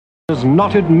does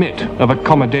not admit of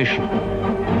accommodation.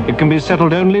 It can be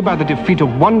settled only by the defeat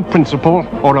of one principle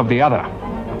or of the other.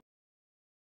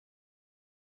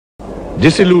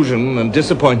 Disillusion and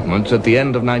disappointment at the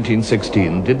end of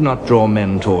 1916 did not draw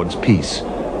men towards peace.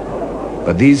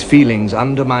 But these feelings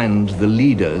undermined the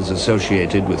leaders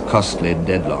associated with costly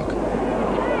deadlock.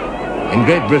 In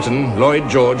Great Britain, Lloyd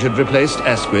George had replaced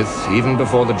Asquith even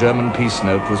before the German peace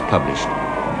note was published.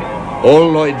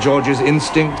 All Lloyd George's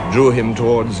instinct drew him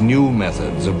towards new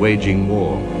methods of waging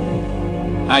war.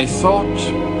 I thought,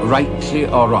 rightly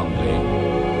or wrongly,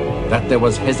 that there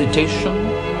was hesitation,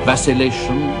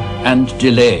 vacillation, and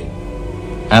delay,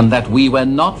 and that we were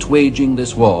not waging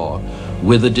this war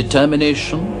with the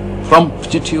determination,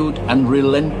 promptitude, and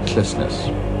relentlessness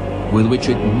with which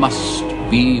it must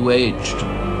be waged.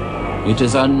 It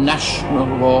is a national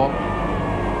war.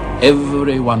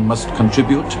 Everyone must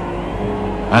contribute,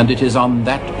 and it is on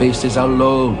that basis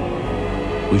alone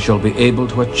we shall be able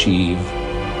to achieve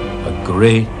a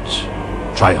great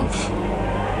triumph.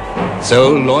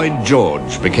 So Lloyd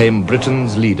George became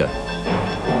Britain's leader.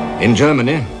 In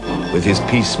Germany, with his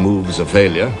peace moves a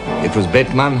failure, it was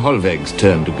Bethmann Hollweg's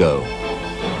turn to go.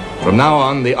 From now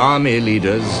on, the army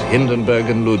leaders, Hindenburg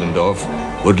and Ludendorff,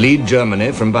 would lead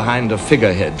Germany from behind a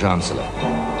figurehead chancellor.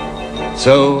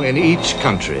 So, in each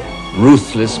country,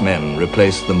 ruthless men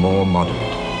replaced the more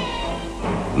moderate.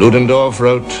 Ludendorff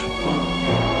wrote,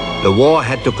 "The war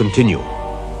had to continue,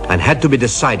 and had to be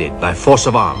decided by force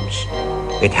of arms.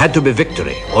 It had to be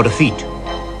victory or defeat.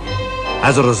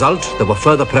 As a result, there were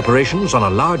further preparations on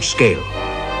a large scale,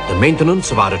 the maintenance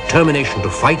of our determination to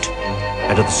fight,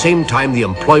 and at the same time the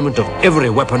employment of every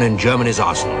weapon in Germany's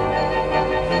arsenal."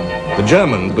 The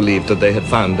Germans believed that they had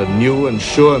found a new and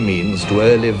sure means to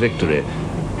early victory.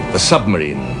 The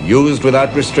submarine, used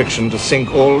without restriction to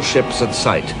sink all ships at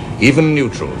sight, even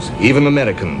neutrals, even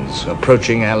Americans,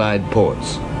 approaching Allied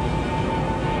ports.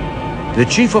 The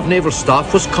Chief of Naval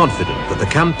Staff was confident that the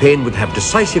campaign would have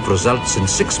decisive results in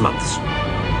 6 months.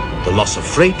 The loss of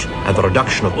freight and the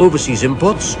reduction of overseas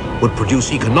imports would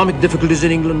produce economic difficulties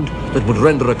in England that would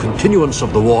render a continuance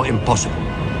of the war impossible.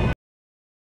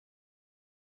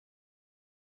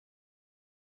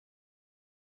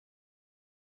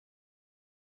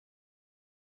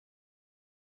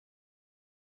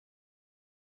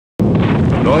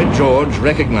 Lloyd George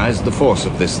recognized the force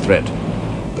of this threat.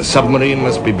 The submarine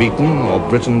must be beaten or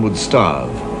Britain would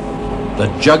starve. The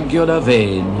jugular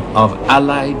vein of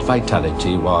Allied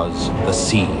vitality was the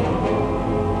sea.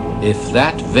 If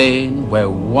that vein were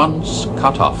once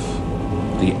cut off,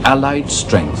 the Allied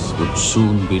strength would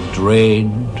soon be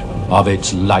drained of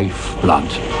its lifeblood.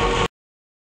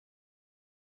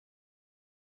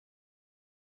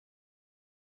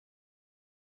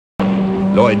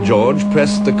 Lloyd George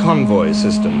pressed the convoy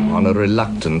system on a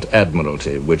reluctant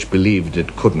admiralty which believed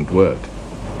it couldn't work.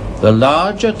 The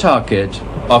larger target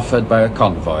offered by a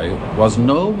convoy was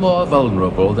no more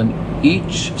vulnerable than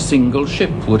each single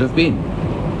ship would have been.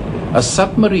 A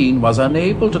submarine was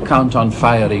unable to count on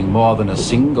firing more than a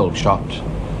single shot,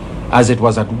 as it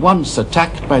was at once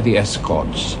attacked by the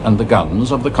escorts and the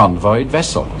guns of the convoyed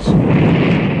vessels.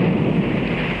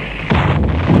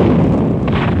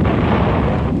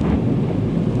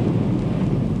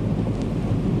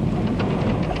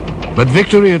 But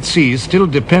victory at sea still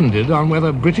depended on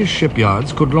whether British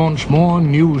shipyards could launch more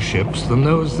new ships than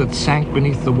those that sank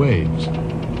beneath the waves.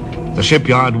 The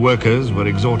shipyard workers were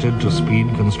exhorted to speed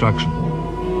construction.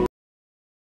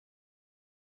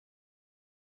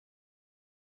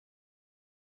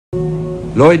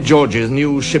 Lloyd George's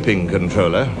new shipping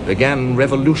controller began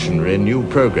revolutionary new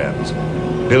programs,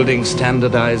 building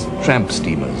standardized tramp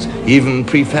steamers, even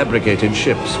prefabricated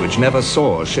ships which never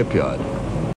saw a shipyard.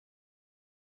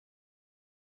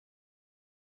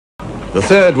 The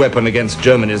third weapon against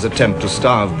Germany's attempt to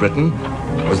starve Britain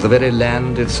was the very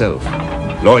land itself.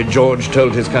 Lloyd George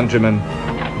told his countrymen,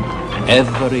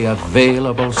 "Every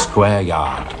available square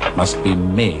yard must be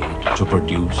made to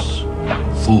produce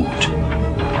food.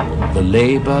 The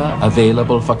labor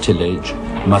available for tillage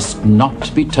must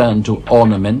not be turned to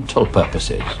ornamental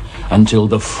purposes until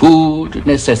the food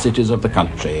necessities of the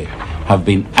country have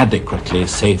been adequately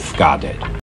safeguarded."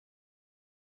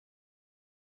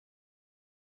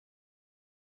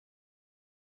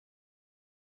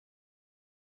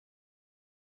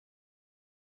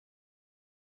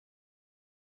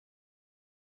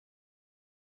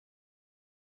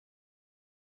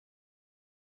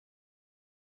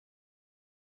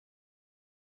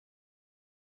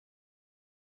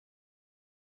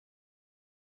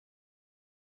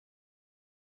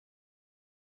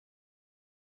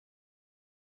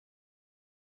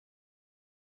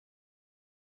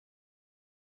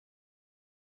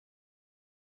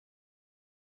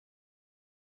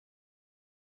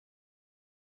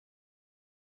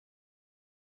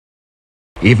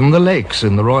 Even the lakes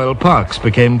in the royal parks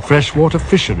became freshwater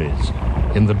fisheries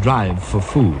in the drive for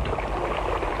food.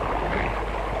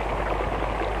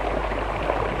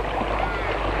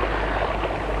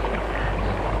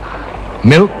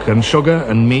 Milk and sugar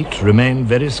and meat remained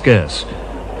very scarce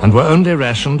and were only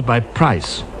rationed by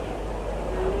price.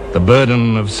 The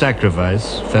burden of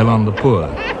sacrifice fell on the poor.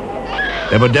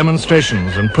 There were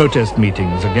demonstrations and protest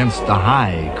meetings against the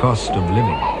high cost of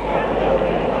living.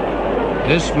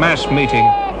 This mass meeting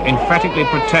emphatically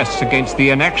protests against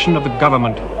the inaction of the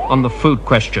government on the food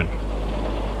question.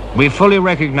 We fully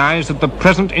recognize that the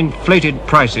present inflated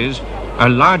prices are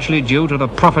largely due to the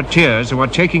profiteers who are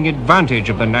taking advantage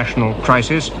of the national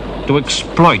crisis to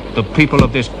exploit the people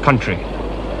of this country.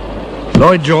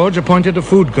 Lloyd George appointed a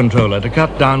food controller to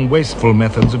cut down wasteful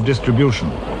methods of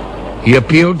distribution. He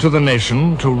appealed to the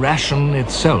nation to ration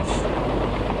itself.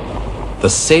 The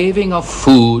saving of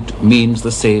food means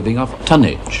the saving of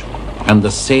tonnage, and the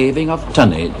saving of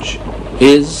tonnage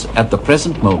is, at the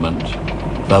present moment,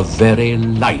 the very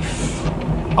life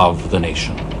of the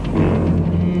nation.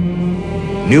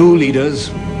 New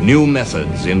leaders, new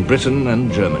methods in Britain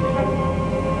and Germany.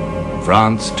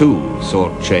 France, too,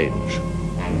 sought change.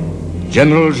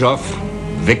 General Joffre,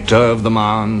 victor of the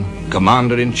Marne,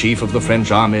 commander-in-chief of the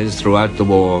French armies throughout the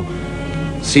war,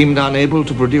 seemed unable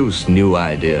to produce new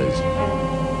ideas.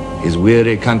 His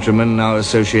weary countrymen now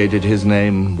associated his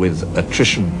name with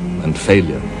attrition and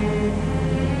failure.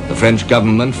 The French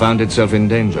government found itself in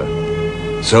danger.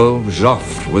 So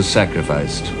Joffre was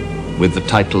sacrificed with the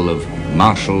title of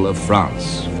Marshal of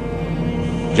France.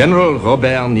 General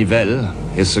Robert Nivelle,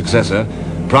 his successor,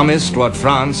 promised what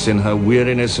France, in her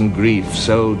weariness and grief,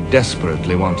 so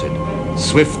desperately wanted: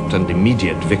 swift and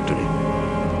immediate victory.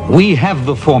 We have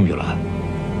the formula.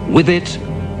 With it,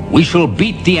 we shall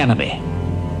beat the enemy.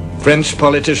 French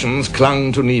politicians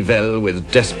clung to Nivelle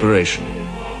with desperation.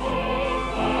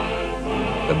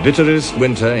 The bitterest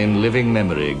winter in living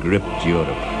memory gripped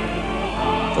Europe.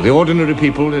 For the ordinary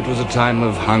people, it was a time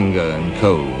of hunger and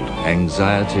cold,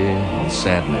 anxiety and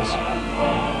sadness.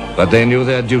 But they knew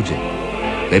their duty.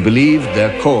 They believed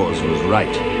their cause was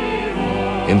right.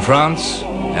 In France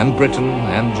and Britain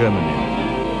and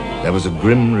Germany, there was a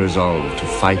grim resolve to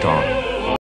fight on.